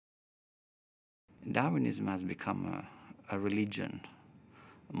Darwinism has become a religion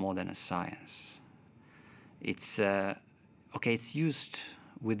more than a science. It's it's used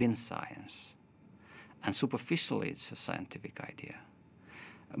within science, and superficially it's a scientific idea.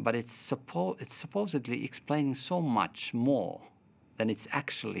 But it's supposedly explaining so much more than it's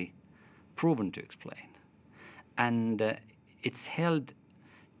actually proven to explain. And it's held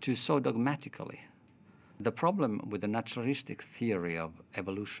to so dogmatically. The problem with the naturalistic theory of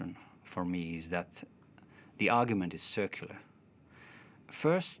evolution for me is that the argument is circular.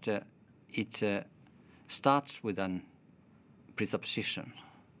 First, it starts with a presupposition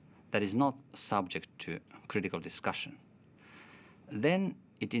that is not subject to critical discussion. Then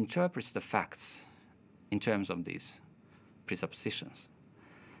it interprets the facts in terms of these presuppositions.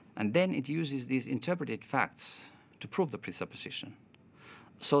 And then it uses these interpreted facts to prove the presupposition,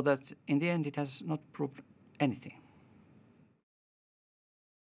 so that in the end it has not proved anything.